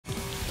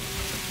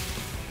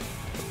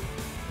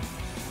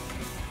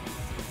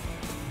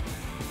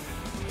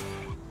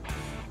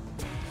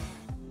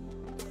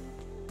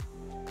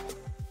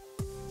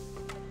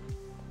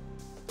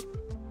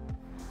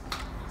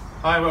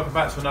Hi, welcome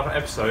back to another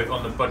episode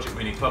on the Budget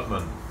Mini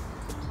Clubman.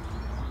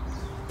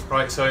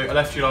 Right, so I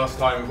left you last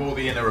time with all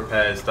the inner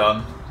repairs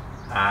done,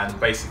 and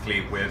basically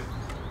we're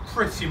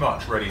pretty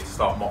much ready to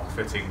start mock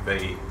fitting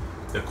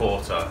the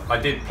quarter. I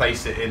did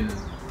place it in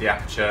the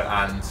aperture,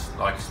 and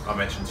like I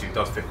mentioned to you, it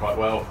does fit quite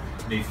well.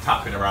 It needs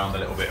tapping around a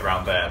little bit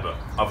around there, but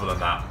other than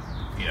that,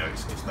 you know,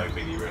 it's no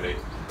biggie really.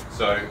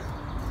 So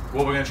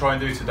what we're going to try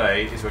and do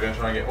today is we're going to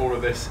try and get all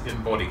of this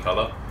in body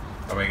colour,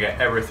 and we're going to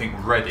get everything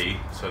ready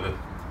so that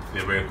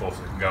the rear quarter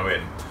can go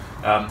in.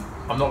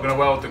 I'm not going to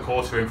weld the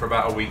quarter in for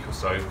about a week or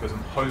so because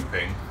I'm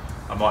hoping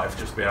I might have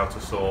just be able to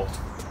sort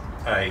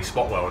a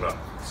spot welder.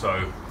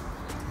 So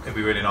it'd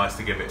be really nice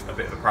to give it a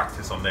bit of a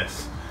practice on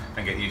this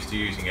and get used to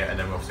using it, and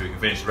then obviously we can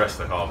finish the rest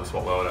of the car with the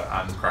spot welder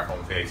and crack on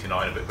with the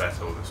 89 a bit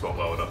better with the spot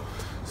welder.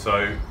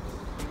 So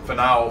for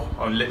now,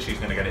 I'm literally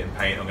going to get it in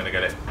paint. I'm going to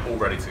get it all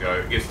ready to go.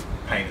 It gives the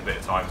paint a bit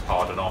of time to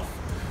harden off.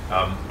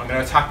 I'm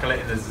going to tackle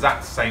it in the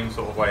exact same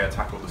sort of way I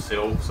tackled the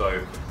sill,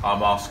 so I'll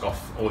mask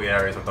off all the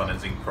areas I've done in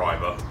zinc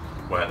primer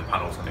where the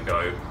panel's going to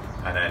go,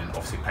 and then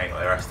obviously paint the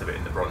rest of it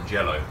in the bronze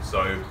yellow.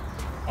 So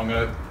I'm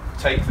going to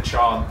take the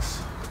chance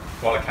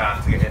while I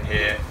can to get in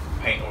here,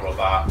 paint all of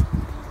that.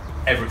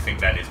 Everything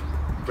then is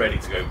ready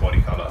to go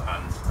body colour,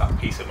 and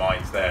that peace of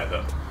mind's there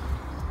that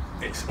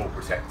it's all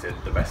protected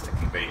the best it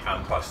can be,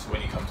 and plus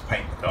when you come to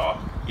paint the car,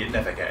 you're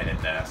never getting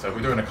in there. So if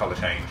we're doing a colour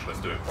change,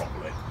 let's do it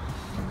properly.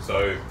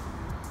 So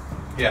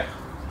yeah,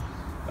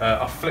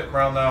 I'll flip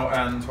around now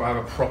and we'll have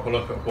a proper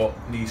look at what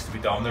needs to be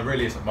done. There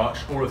really isn't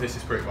much. All of this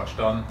is pretty much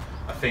done.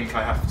 I think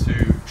I have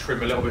to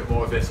trim a little bit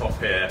more of this off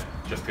here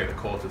just to get the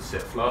quarter to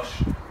sit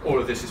flush. All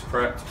of this is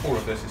prepped, all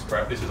of this is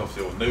prepped. This is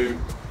obviously all new.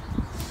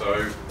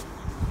 So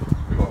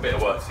we've got a bit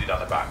of work to do down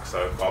the back,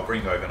 so I'll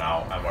bring over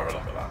now and we'll have a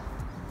look at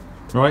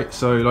that. Right,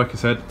 so like I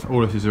said,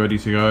 all of this is ready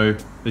to go.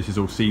 This is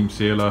all seam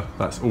sealer,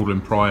 that's all in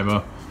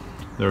primer.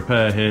 The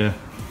repair here,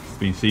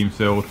 been seam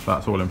sealed,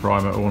 that's all in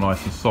primer, all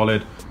nice and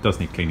solid. Does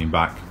need cleaning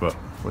back, but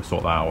we'll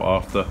sort that out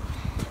after.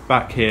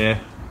 Back here,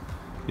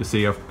 you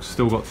see I've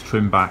still got to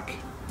trim back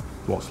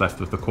what's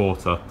left of the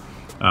quarter.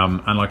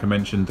 And like I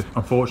mentioned,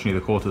 unfortunately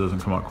the quarter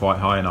doesn't come up quite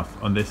high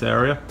enough on this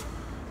area.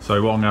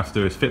 So what I'm gonna have to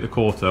do is fit the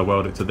quarter,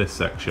 weld it to this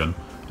section,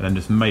 and then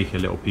just make a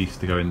little piece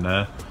to go in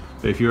there.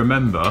 But if you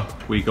remember,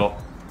 we got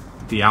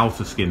the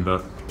outer skin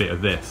bit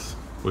of this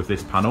with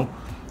this panel.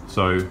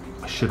 So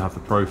I should have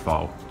the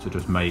profile to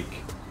just make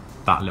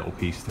that little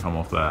piece to come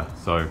off there.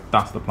 So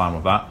that's the plan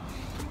with that.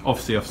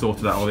 Obviously I've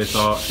sorted out all this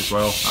arch as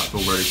well, that's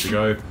all ready to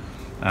go,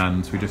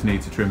 and we just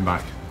need to trim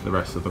back the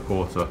rest of the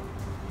quarter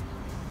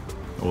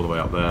all the way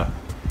up there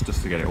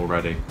just to get it all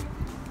ready.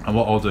 And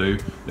what I'll do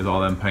is I'll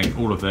then paint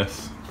all of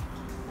this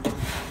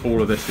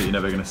that you're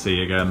never going to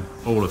see again,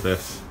 all of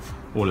this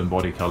all in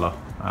body colour,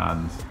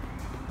 and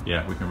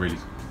yeah, we can really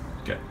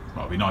get,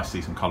 well, it'll be nice to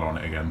see some colour on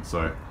it again.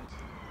 So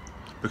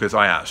because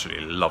I actually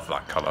love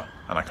that colour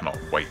and I cannot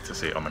wait to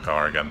see it on the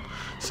car again.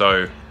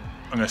 So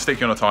I'm going to stick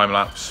you on a time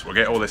lapse, we'll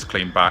get all this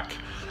cleaned back,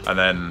 and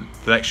then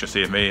the next you'll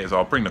see of me is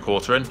I'll bring the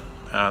quarter in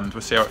and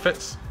we'll see how it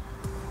fits.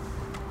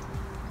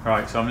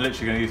 Right, so I'm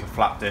literally going to use a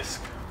flat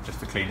disc just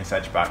to clean this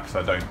edge back so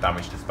I don't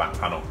damage this back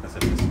panel, because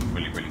it's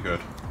really, really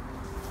good.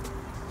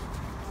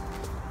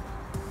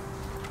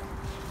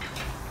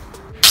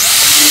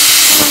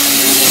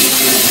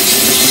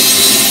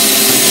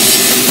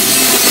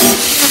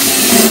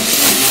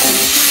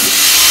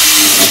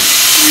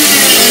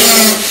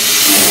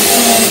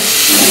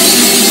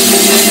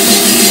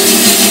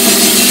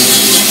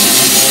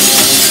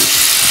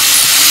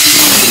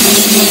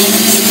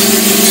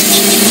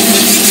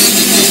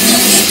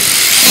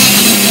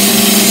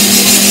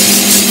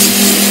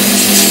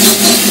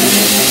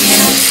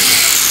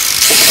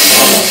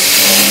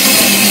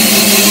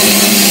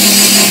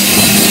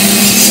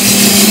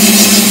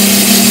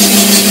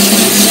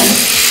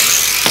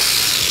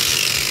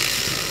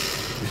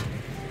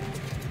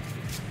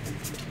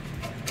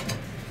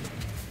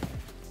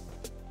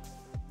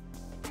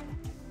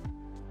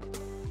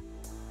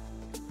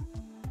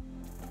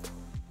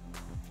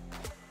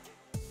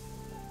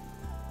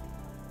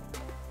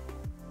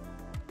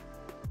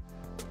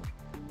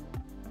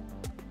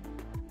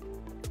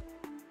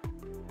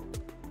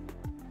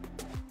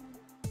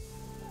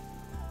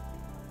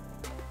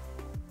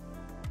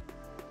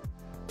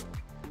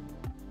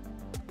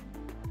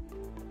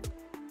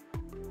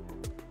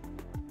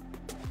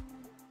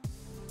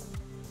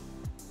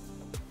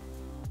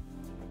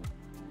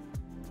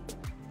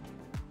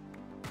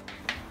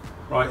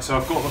 Right, so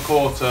I've got the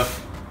quarter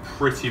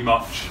pretty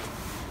much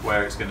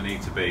where it's going to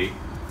need to be.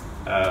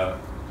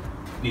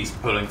 Needs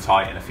pulling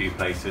tight in a few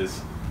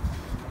places.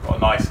 Got a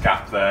nice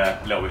gap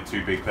there, a little bit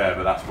too big there,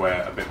 but that's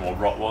where a bit more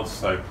rot was,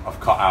 so I've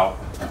cut out.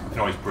 I can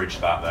always bridge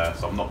that there,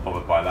 so I'm not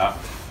bothered by that.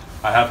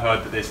 I have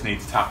heard that this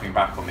needs tapping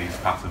back on these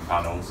pattern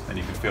panels, and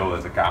you can feel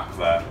there's a gap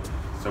there.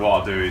 So what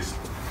I'll do is,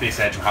 this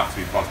edge will have to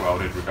be plug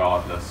welded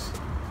regardless.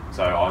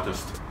 So I'll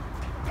just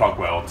plug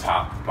weld,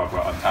 plug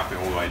weld, and tap it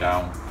all the way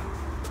down.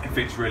 It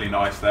fits really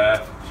nice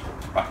there.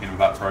 Back in with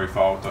that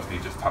profile, does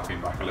need just tapping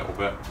back a little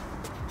bit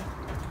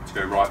to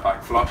go right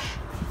back flush.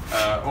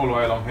 all the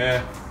way along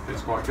here,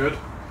 fits quite good.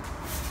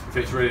 It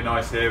fits really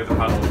nice here with the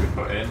panels we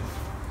put in,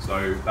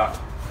 so that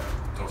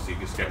obviously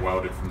just get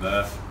welded from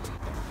there.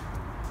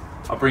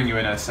 I'll bring you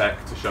in a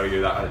sec to show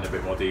you that in a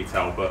bit more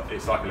detail, but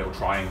it's like a little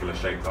triangular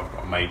shape that I've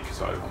got to make,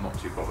 so I'm not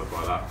too bothered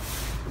by that.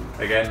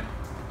 Again,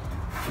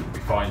 it'll be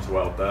fine to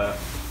weld there,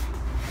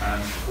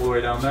 and all the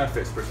way down there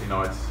fits pretty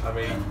nice. I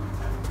mean,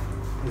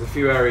 there's a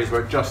few areas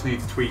where it just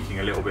needs tweaking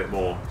a little bit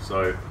more,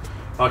 so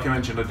like I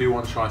mentioned, I do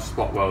want to try and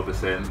spot weld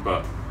this in,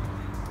 but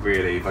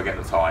really if I get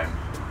the time,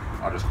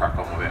 I'll just crack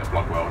on with it and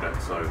plug weld it,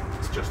 so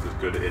it's just as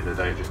good at the end of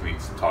the day. It just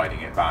means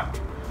tidying it back,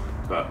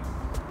 but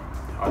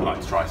I'd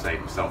like to try and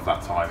save myself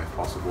that time if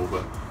possible,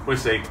 but we'll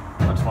see.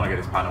 I just want to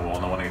get this panel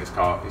on. I want to get this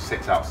car, it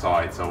sits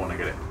outside, so I want to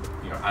get it,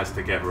 you know, as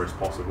together as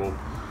possible.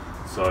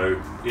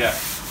 So yeah.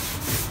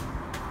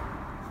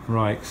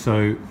 Right,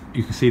 so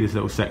you can see this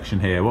little section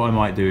here. What I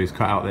might do is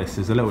cut out this.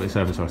 There's a little bit of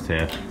service rust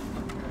here,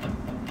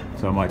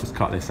 so I might just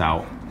cut this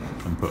out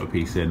and put a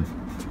piece in.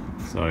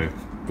 So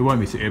it won't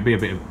be. It'll be a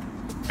bit of,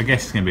 I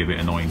guess it's going to be a bit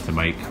annoying to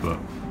make, but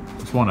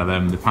it's one of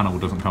them. The panel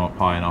doesn't come up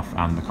high enough,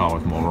 and the car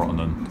was more rotten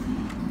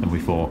than we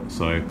thought,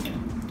 so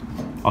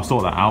I'll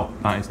sort that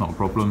out. That is not a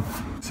problem.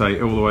 So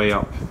all the way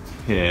up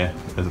here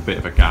there's a bit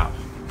of a gap,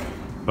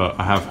 but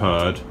I have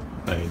heard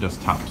that it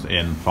just taps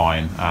in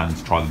fine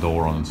and try the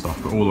door on and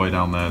stuff, but all the way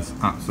down there is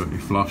absolutely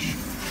flush.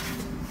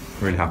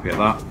 Really happy at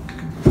that.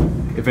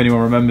 If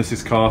anyone remembers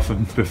this car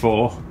from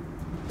before,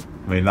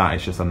 I mean, that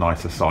is just a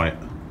nicer sight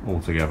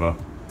altogether,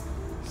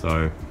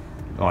 so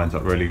it lines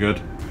up really good.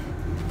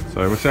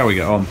 So we'll see how we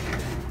get on.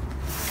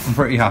 I'm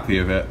pretty happy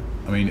with it.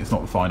 I mean, it's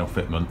not the final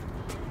fitment,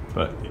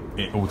 but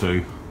it will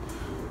do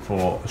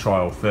for a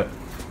trial fit.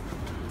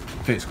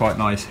 Fits quite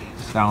nice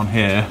down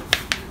here.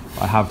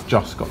 I have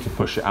just got to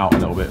push it out a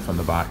little bit from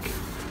the back,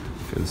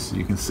 because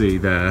you can see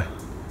there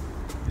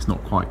it's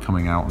not quite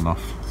coming out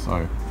enough.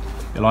 So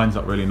it lines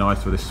up really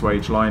nice with this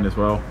swage line as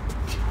well,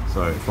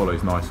 so it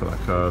follows nice with that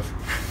curve.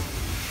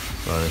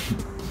 So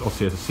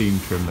obviously there's a seam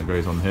trim that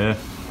goes on here.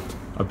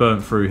 I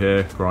burnt through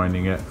here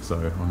grinding it, so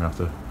I'm gonna have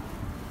to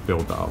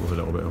build that up with a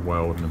little bit of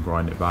weld and then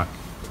grind it back.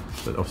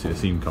 But obviously the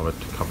seam cover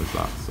covers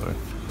that, so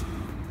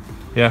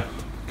yeah.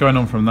 Going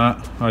on from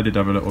that, I did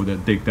have a little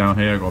bit dig down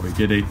here, got a bit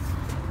giddy.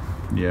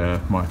 Yeah,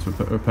 might have to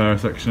put a repair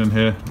section in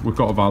here. We've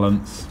got a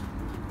valance,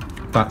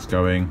 that's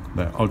going,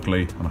 they're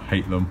ugly and I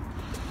hate them.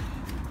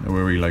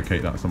 We'll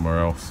relocate that somewhere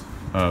else.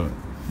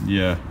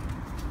 Yeah,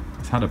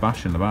 it's had a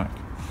bash in the back.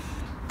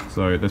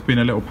 So there's been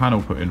a little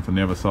panel put in from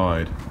the other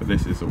side, but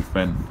this is all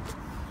bent.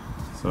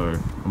 So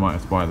I might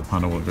have to buy the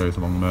panel that goes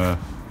along there.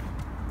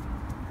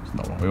 It's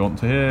not what we want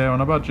to hear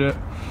on a budget,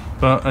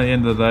 but at the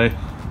end of the day,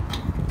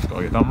 it's got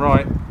to get done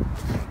right.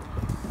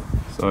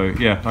 So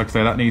yeah, like I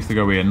say, that needs to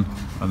go in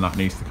and that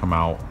needs to come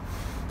out,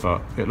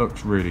 but it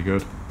looks really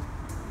good.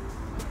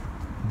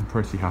 I'm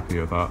pretty happy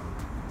with that.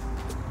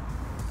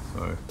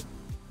 So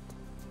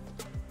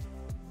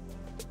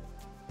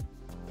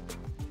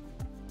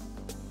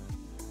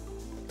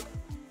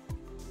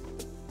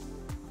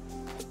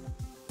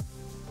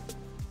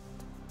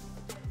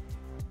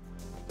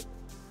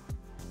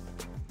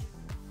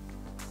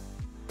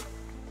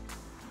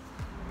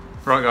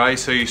right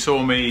guys, so you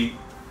saw me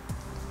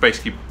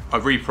basically,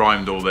 I've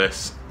reprimed all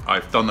this.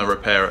 I've done the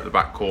repair at the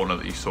back corner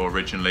that you saw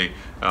originally.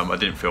 I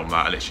didn't film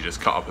that, I literally just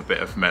cut up a bit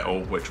of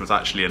metal, which was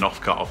actually an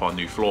offcut off our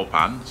new floor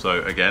pan.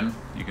 So again,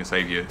 you can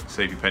save your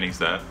pennies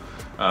there.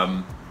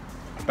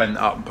 Bent it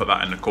up and put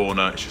that in the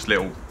corner. It's just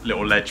little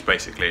ledge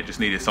basically. It just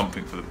needed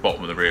something for the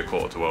bottom of the rear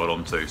quarter to weld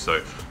onto.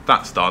 So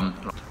that's done.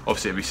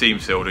 Obviously it'll be seam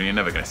sealed and you're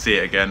never going to see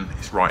it again.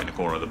 It's right in the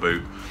corner of the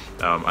boot.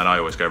 And I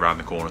always go around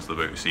the corners of the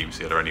boot with seam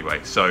sealer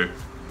anyway. So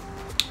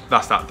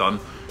that's that done.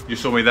 You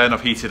saw me then,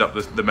 I've heated up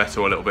the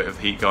metal a little bit with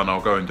the heat gun.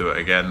 I'll go and do it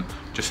again.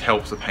 Just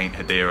helps the paint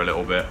adhere a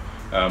little bit.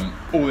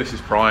 All this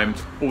is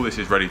primed, all this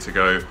is ready to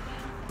go.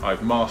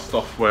 I've masked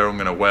off where I'm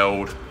going to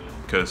weld,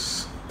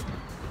 because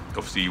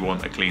obviously you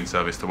want a clean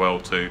surface to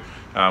weld to.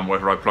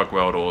 Whether I plug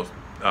weld or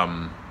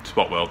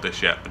spot weld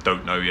this yet, I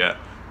don't know yet.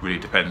 Really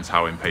depends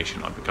how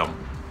impatient I become.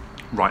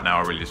 Right now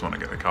I really just want to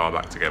get the car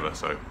back together,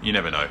 so you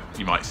never know.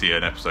 You might see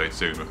an episode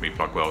soon with me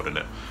plug welding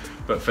it.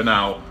 But for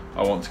now,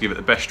 I want to give it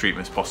the best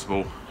treatments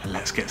possible, and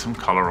let's get some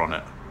colour on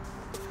it.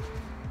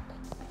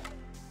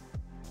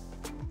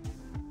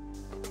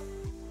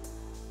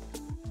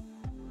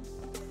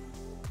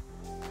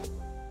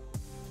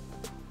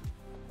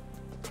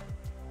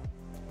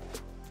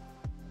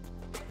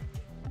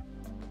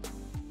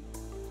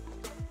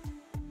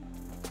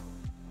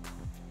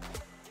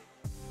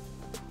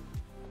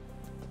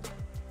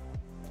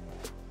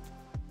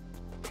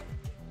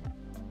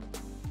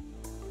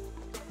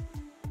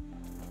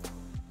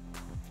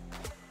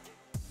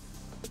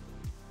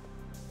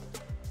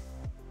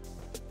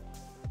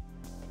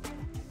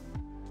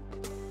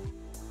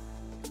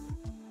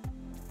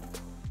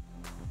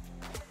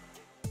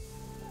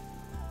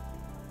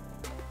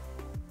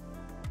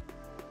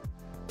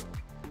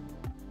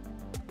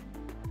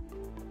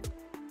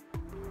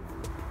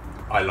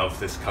 I love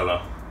this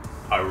colour.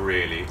 I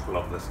really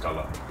love this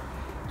colour.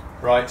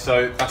 Right,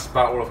 so that's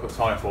about all I've got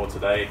time for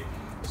today.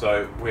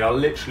 So we are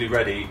literally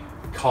ready,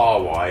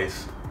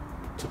 car-wise,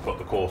 to put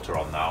the quarter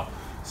on now.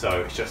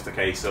 So it's just a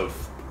case of,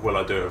 will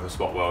I do it with a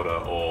spot welder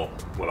or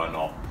will I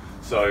not?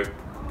 So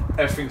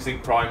everything's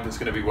zinc primed, it's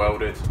going to be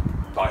welded,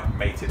 like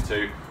mated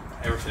to.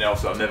 Everything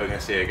else that I'm never going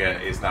to see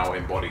again is now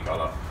in body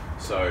colour.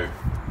 So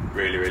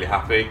really, really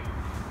happy.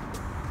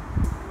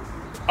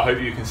 I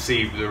hope you can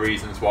see the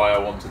reasons why I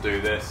want to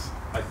do this.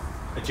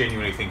 I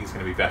genuinely think it's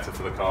going to be better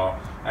for the car,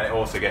 and it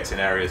also gets in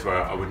areas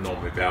where I would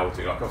normally be able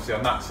to. Like obviously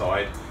on that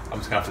side, I'm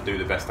just going to have to do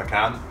the best I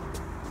can,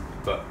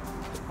 but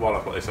while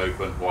I've got this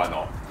open, why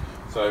not?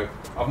 So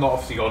I've not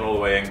obviously gone all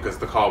the way in because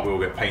the car will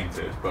get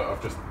painted, but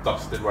I've just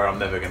dusted where I'm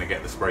never going to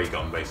get the spray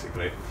gun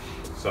basically.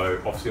 So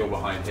obviously all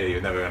behind here,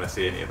 you're never going to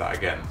see any of that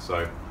again.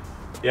 So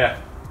yeah,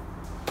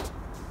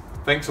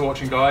 thanks for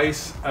watching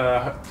guys.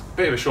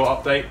 Bit of a short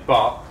update,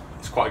 but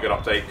it's quite a good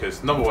update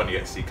because number one, you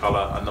get to see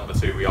colour, and number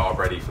two, we are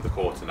ready for the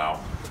quarter now.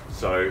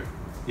 So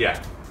yeah,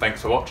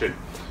 thanks for watching.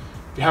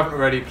 If you haven't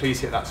already, please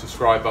hit that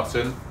subscribe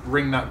button,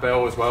 ring that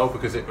bell as well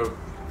because it will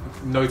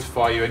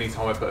notify you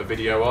anytime I put a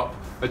video up.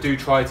 I do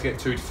try to get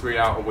 2 to 3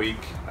 out a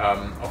week.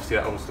 Obviously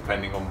that was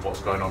depending on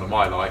what's going on in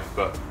my life,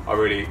 but I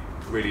really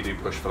do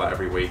push for that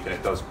every week, and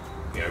it does,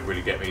 you know,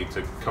 really get me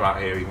to come out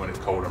here even when it's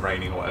cold and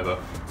raining or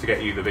whatever, to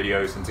get you the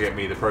videos and to get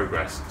me the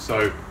progress.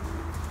 So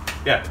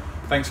yeah,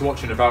 thanks for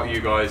watching. Without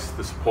you guys,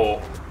 the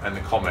support and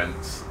the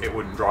comments, it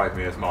wouldn't drive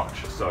me as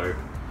much. So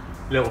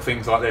little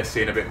things like this,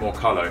 seeing a bit more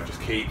colour, it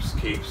just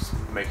keeps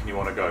making you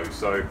want to go.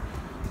 So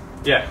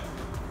yeah,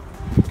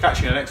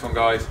 catch you in the next one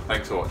guys.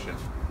 Thanks for watching.